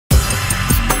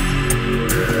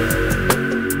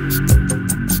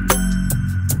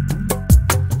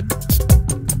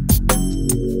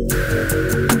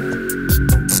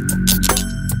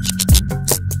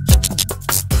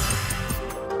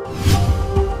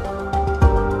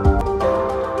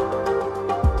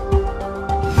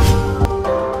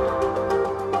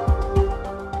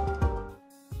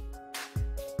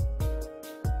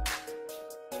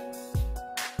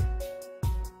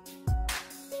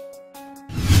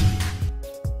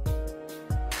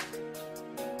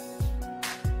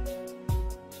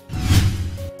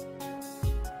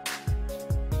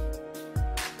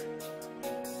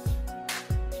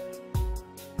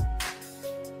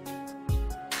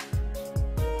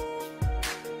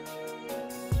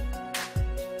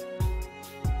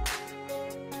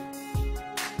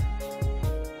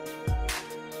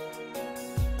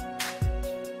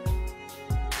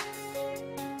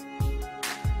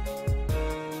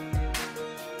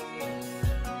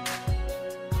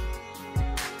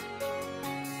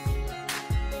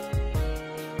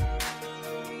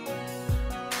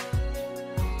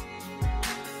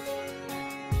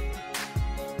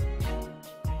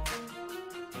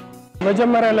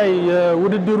መጀመሪያ ላይ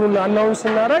ውድድሩን አናውንስ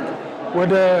እናደርግ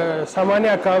ወደ 80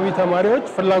 አካባቢ ተማሪዎች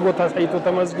ፍላጎት አሳይቶ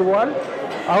ተመዝግበዋል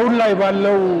አሁን ላይ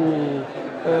ባለው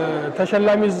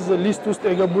ተሸላሚ ሊስት ውስጥ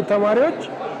የገቡ ተማሪዎች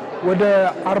ወደ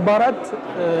 44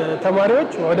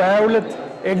 ተማሪዎች ወደ 22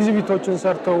 ኤግዚቢቶችን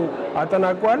ሰርተው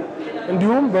አጠናቀዋል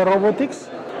እንዲሁም በሮቦቲክስ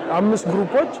 5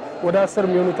 ግሩፖች ወደ 10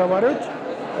 የሚሆኑ ተማሪዎች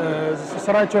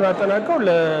ስራቸውን አጠናቀው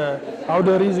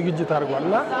ለአውደሪ ዝግጅት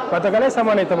አድርገዋልና በአጠቃላይ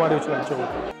 80 ተማሪዎች ናቸው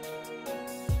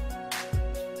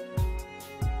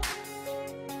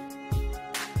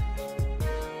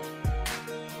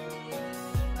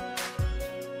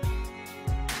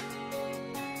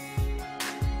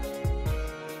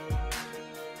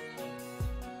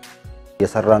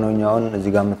የሰራነውኛውን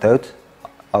እዚህ ጋር መታዩት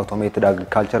አውቶሜትድ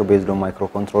አግሪካልቸር ቤዝድ ኦን ማይክሮ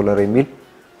ኮንትሮለር የሚል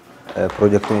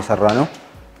ፕሮጀክቱን የሰራነው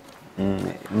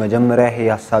መጀመሪያ ይሄ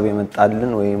ሐሳብ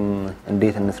የመጣልን ወይም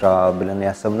እንዴት እንስራ ብለን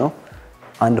ያሰብነው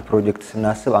አንድ ፕሮጀክት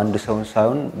ስናስብ አንድ ሰውን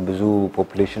ሳይሆን ብዙ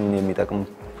ፖፑሌሽን የሚጠቅም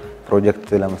ፕሮጀክት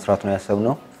ለመስራት ነው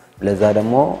ያሰብነው ለዛ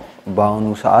ደግሞ በአሁኑ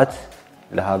ሰዓት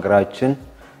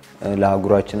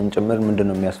ለሀገራችንም ጭምር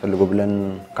ምንድነው የሚያስፈልገው ብለን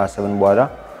ካሰብን በኋላ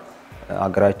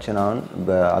አገራችን አሁን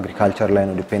በአግሪካልቸር ላይ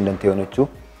ነው ዲፔንደንት የሆነችው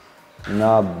እና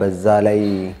በዛ ላይ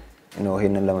ነው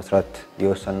ይሄንን ለመስራት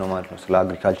የወሰነው ማለት ነው ስለ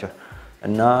አግሪካልቸር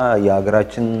እና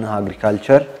የሀገራችን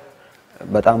አግሪካልቸር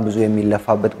በጣም ብዙ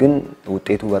የሚለፋበት ግን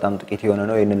ውጤቱ በጣም ጥቂት የሆነ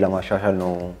ነው ይሄንን ለማሻሻል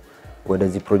ነው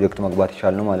ወደዚህ ፕሮጀክት መግባት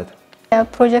ይቻላል ማለት ነው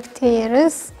ፕሮጀክት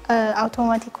ርዕስ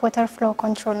አውቶማቲክ ዋተር ፍሎ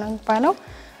ኮንትሮል ነው የሚባለው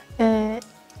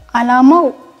አላማው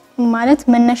ማለት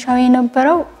መነሻው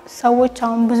የነበረው ሰዎች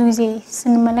አሁን ብዙ ጊዜ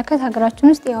ስንመለከት ሀገራችን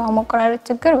ውስጥ የውሃ መቆራረጥ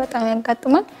ችግር በጣም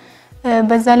ያጋጥማል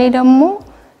በዛ ላይ ደግሞ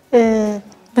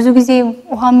ብዙ ጊዜ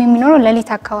ውሃም የሚኖረው ለሊት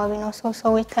አካባቢ ነው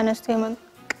ሰዎች ተነስቶ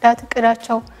የመቅዳት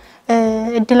እቅዳቸው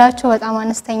እድላቸው በጣም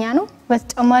አነስተኛ ነው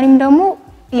በተጨማሪም ደግሞ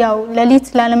ያው ለሊት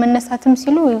ላለመነሳትም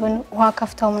ሲሉ ኢቭን ውሃ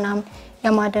ከፍተው ምናምን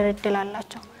የማደር እድል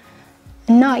አላቸው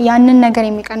እና ያንን ነገር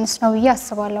የሚቀንስ ነው ብዬ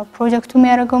አስባለሁ ፕሮጀክቱ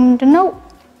የሚያደርገው ምንድነው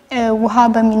ውሃ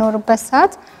በሚኖርበት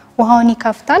ሰዓት ውሃውን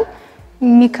ይከፍታል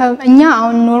እኛ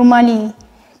አሁን ኖርማሊ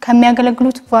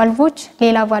ከሚያገለግሉት ቫልቮች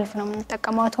ሌላ ቫልቭ ነው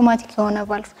የምንጠቀመው አውቶማቲክ የሆነ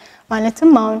ቫልቭ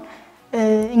ማለትም አሁን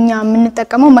እኛ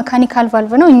የምንጠቀመው መካኒካል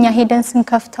ቫልቭ ነው እኛ ሄደን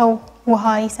ስንከፍተው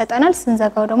ውሃ ይሰጠናል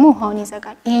ስንዘጋው ደግሞ ውሃውን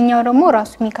ይዘጋል ይሄኛው ደግሞ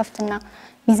ራሱ የሚከፍትና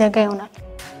የሚዘጋ ይሆናል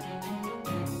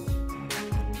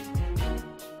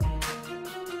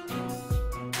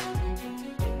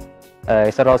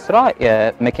የሰራው ስራ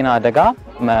የመኪና አደጋ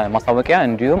ማስታወቂያ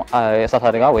እንዲሁም የእሳት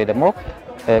አደጋ ወይ ደግሞ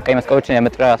ቀይ መስቀሎችን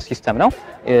የመጥሪያ ሲስተም ነው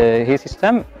ይሄ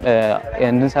ሲስተም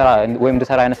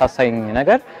እንድንሰራ ያነሳሳኝ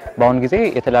ነገር በአሁን ጊዜ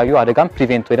የተለያዩ አደጋም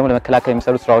ፕሪቬንት ወይ ደግሞ ለመከላከል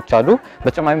የሚሰሩ ስራዎች አሉ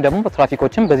በተጨማሪም ደግሞ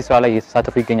ትራፊኮችም በዚህ ስራ ላይ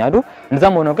እየተሳተፉ ይገኛሉ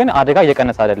እንደዛም ሆኖ ግን አደጋ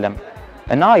እየቀነሰ አይደለም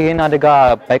እና ይሄን አደጋ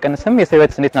ባይቀንስም የሰው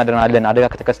ህይወት እንዴት እናድናለን አደጋ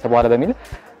ከተከሰተ በኋላ በሚል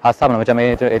ሐሳብ ነው መጀመሪያ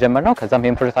የጀመርነው ከዛም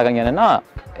ይሄን ፕሮጀክት አገኘንና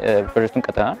ፕሮጀክቱን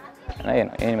ቀጥለናል እና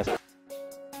ይሄን ይመስላል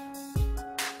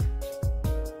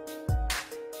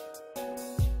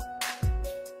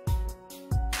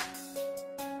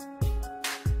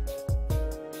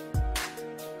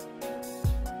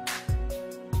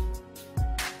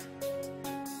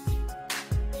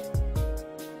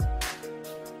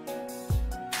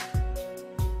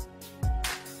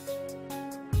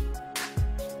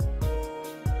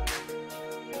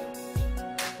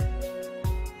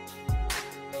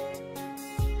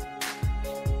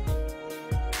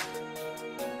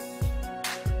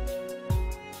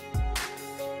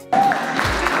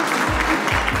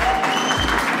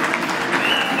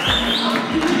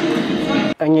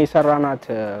እኛ የሰራናት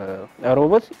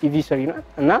ሮቦት ኢቪ3 ናት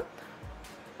እና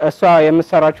እሷ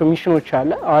የምትሰራቸው ሚሽኖች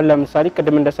አለ አሁን ለምሳሌ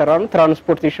ቅድም እንደሰራነው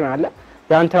ትራንስፖርቴሽን አለ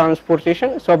ያን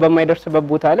ትራንስፖርቴሽን ሰው በማይደርስበት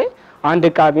ቦታ ላይ አንድ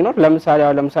ዕቃ ቢኖር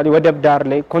ለምሳሌ ወደብ ዳር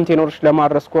ላይ ኮንቴነሮች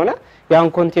ለማድረስ ከሆነ ያን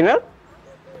ኮንቴነር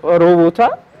ሮቦቷ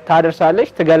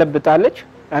ታደርሳለች ትገለብጣለች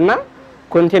እና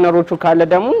ኮንቴነሮቹ ካለ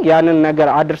ደግሞ ያንን ነገር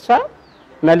አድርሳ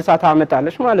መልሳ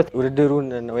ታመጣለች ማለት ነው ውድድሩን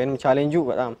ወይንም ቻሌንጁ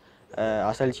በጣም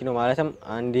አሰልቺ ነው ማለትም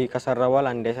አንዴ ከሰራ በኋላ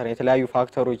አንዴ ሰራ የተለያዩ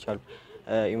ፋክተሮች አሉ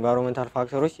ኢንቫይሮንመንታል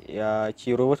ፋክተሮች ያቺ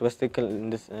ሮቦት በስትክክል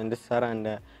እንድትሰራ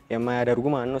የማያደርጉ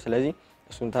ማለት ነው ስለዚህ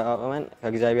እሱን ተቃቅመን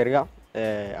ከእግዚአብሔር ጋር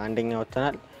አንደኛ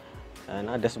ወጥተናል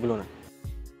እና ደስ ብሎናል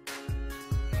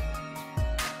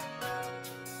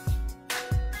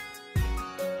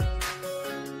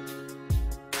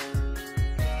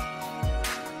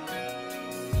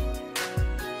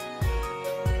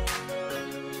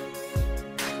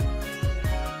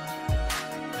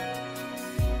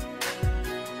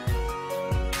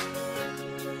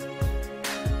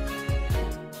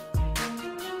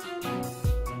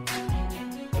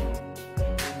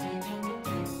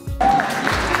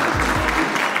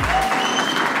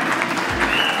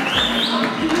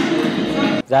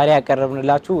ዛሬ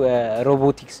ያቀረብንላችሁ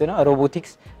ሮቦቲክስ ነው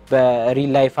ሮቦቲክስ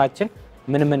በሪል ላይፋችን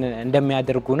ምን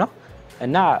እንደሚያደርጉ ነው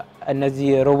እና እነዚህ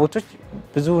ሮቦቶች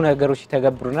ብዙ ነገሮች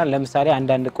ይተገብሩናል ለምሳሌ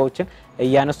አንዳንድ እቃዎችን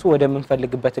እያነሱ ወደ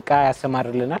ምንፈልግበት እቃ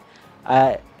ያሰማርልናል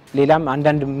ሌላም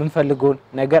አንዳንድ ምንፈልገው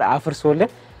ነገር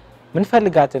አፍርሶልን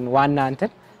ምንፈልጋትን ዋና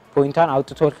አንተን ፖይንቷን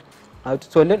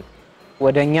አውጥቶልን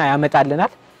ወደኛ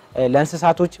ያመጣልናል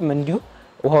ለእንስሳቶችም እንዲሁ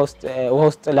ውሃ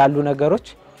ውስጥ ላሉ ነገሮች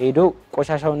ሄዶ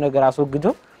ቆሻሻውን ነገር አስወግዶ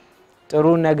ጥሩ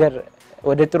ነገር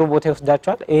ወደ ጥሩ ቦታ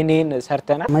ይወስዳቸዋል እኔን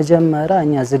ሰርተናል መጀመሪያ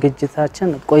እኛ ዝግጅታችን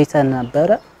ቆይተን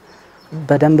ነበር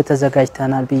በደንብ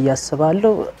ተዘጋጅተናል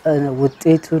በያስባለሁ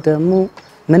ውጤቱ ደግሞ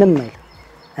ምንም አይል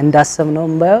እንዳሰብነው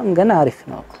ባይሆን ግን አሪፍ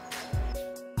ነው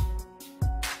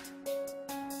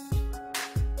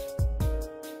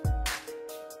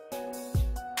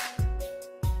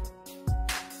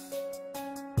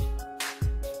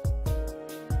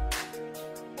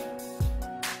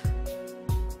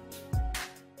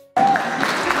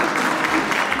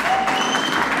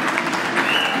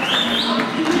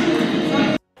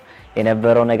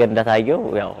የነበረው ነገር እንደታየው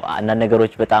ያው አንዳንድ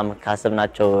ነገሮች በጣም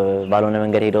ካሰብናቸው ባልሆነ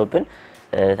መንገድ ሄደውብን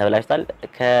ተበላሽቷል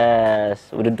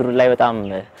ከውድድሩ ላይ በጣም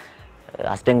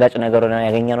አስደንጋጭ ነገር ነው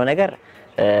ያገኘነው ነገር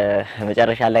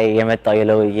መጨረሻ ላይ የመጣው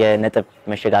የነጥብ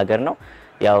መሸጋገር ነው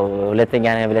ያው ሁለተኛ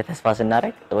ነው ብለ ተስፋ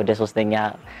ስናረግ ወደ ሶስተኛ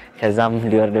ከዛም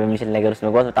ሊወርድ በሚችል ነገር ውስጥ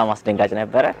መግባት በጣም አስደንጋጭ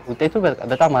ነበር ውጤቱ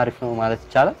በጣም አሪፍ ነው ማለት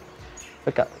ይቻላል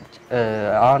በቃ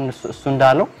አሁን እሱ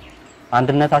እንዳለው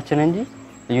አንድነታችን እንጂ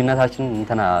ልዩነታችን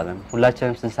እንተና አለን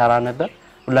ሁላችንም ስንሰራ ነበር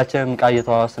ሁላችንም ቃ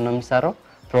እየተዋወስን ነው የምንሰራው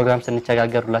ፕሮግራም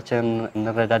ስንቸጋገር ሁላችንም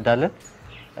እንረዳዳለን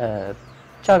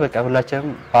ብቻ በቃ ሁላችንም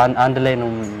አንድ ላይ ነው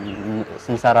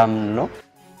ስንሰራ ነው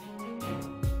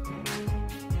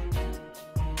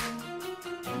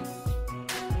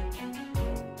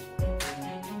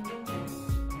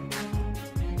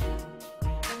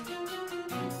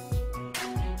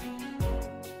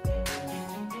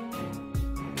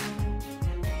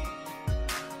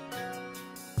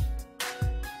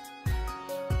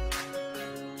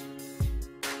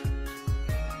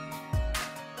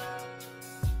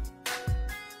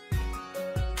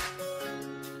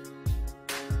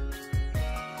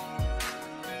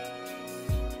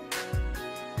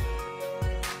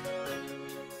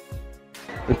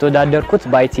የተወዳደርኩት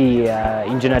በአይቲ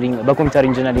ኢንጂነሪንግ በኮምፒውተር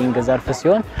ኢንጂነሪንግ ዘርፍ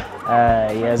ሲሆን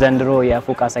የዘንድሮ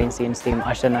የፎካ ሳይንስ ኢንስቲም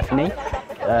አሸናፊ ነኝ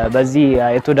በዚህ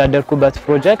የተወዳደርኩበት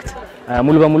ፕሮጀክት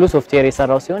ሙሉ በሙሉ ሶፍትዌር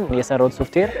የሰራው ሲሆን የሰራው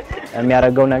ሶፍትዌር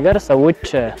የሚያደርገው ነገር ሰዎች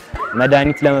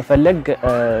መድኃኒት ለመፈለግ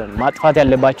ማጥፋት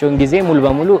ያለባቸውን ጊዜ ሙሉ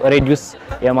በሙሉ ሬዲዩስ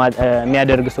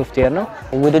የሚያደርግ ሶፍትዌር ነው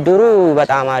ውድድሩ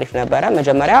በጣም አሪፍ ነበር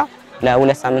መጀመሪያ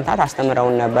ለሁለት ሳምንታት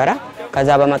አስተምረውን ነበር ከዛ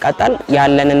በመቀጠል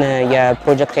ያለንን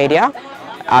የፕሮጀክት አይዲያ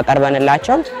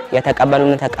አቀርበንላቸው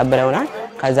የተቀበሉን ተቀብለውናል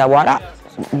ከዛ በኋላ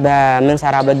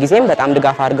በመንሰራበት ጊዜም በጣም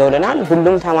ድጋፍ አድርገውልናል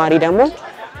ሁሉም ተማሪ ደግሞ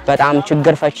በጣም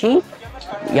ችግር ፈቺ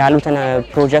ያሉትን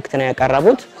ፕሮጀክት ነው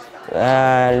ያቀረቡት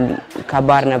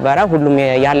ከባድ ነበር ሁሉም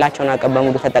ያላቸውን አቀም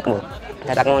በሙሉ ተጠቅመው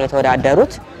ነው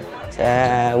የተወዳደሩት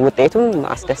ውጤቱም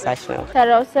አስደሳች ነው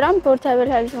ሰራው ስራም ፖርታብል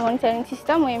ሄልዝ ሞኒተሪንግ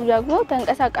ሲስተም ወይም ደግሞ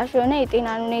ተንቀሳቃሽ የሆነ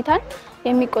የጤናን ሁኔታን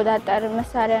የሚቆጣጠር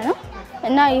መሳሪያ ነው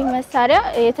እና ይህ መሳሪያ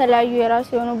የተለያዩ የራሱ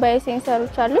የሆኑ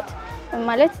ባዮሴንሰሮች አሉት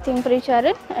ማለት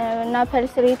ቴምፕሬቸርን እና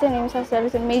ፐልስ ሬትን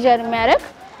የመሳሰሉትን ሜጀር የሚያደርግ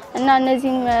እና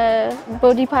እነዚህን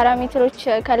ቦዲ ፓራሜትሮች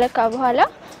ከለካ በኋላ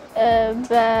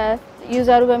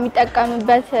በዩዘሩ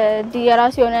በሚጠቀምበት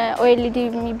የራሱ የሆነ ኦኤልዲ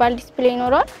የሚባል ዲስፕሌይ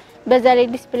ይኖራል በዛ ላይ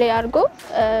ዲስፕሌይ አድርጎ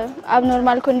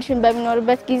አብኖርማል ኮንዲሽን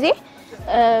በሚኖርበት ጊዜ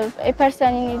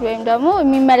ፐርሰን ወይም ደግሞ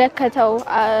የሚመለከተው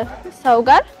ሰው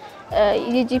ጋር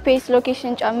የጂፒኤስ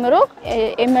ሎኬሽን ጨምሮ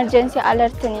ኤመርጀንሲ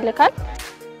አለርትን ይልካል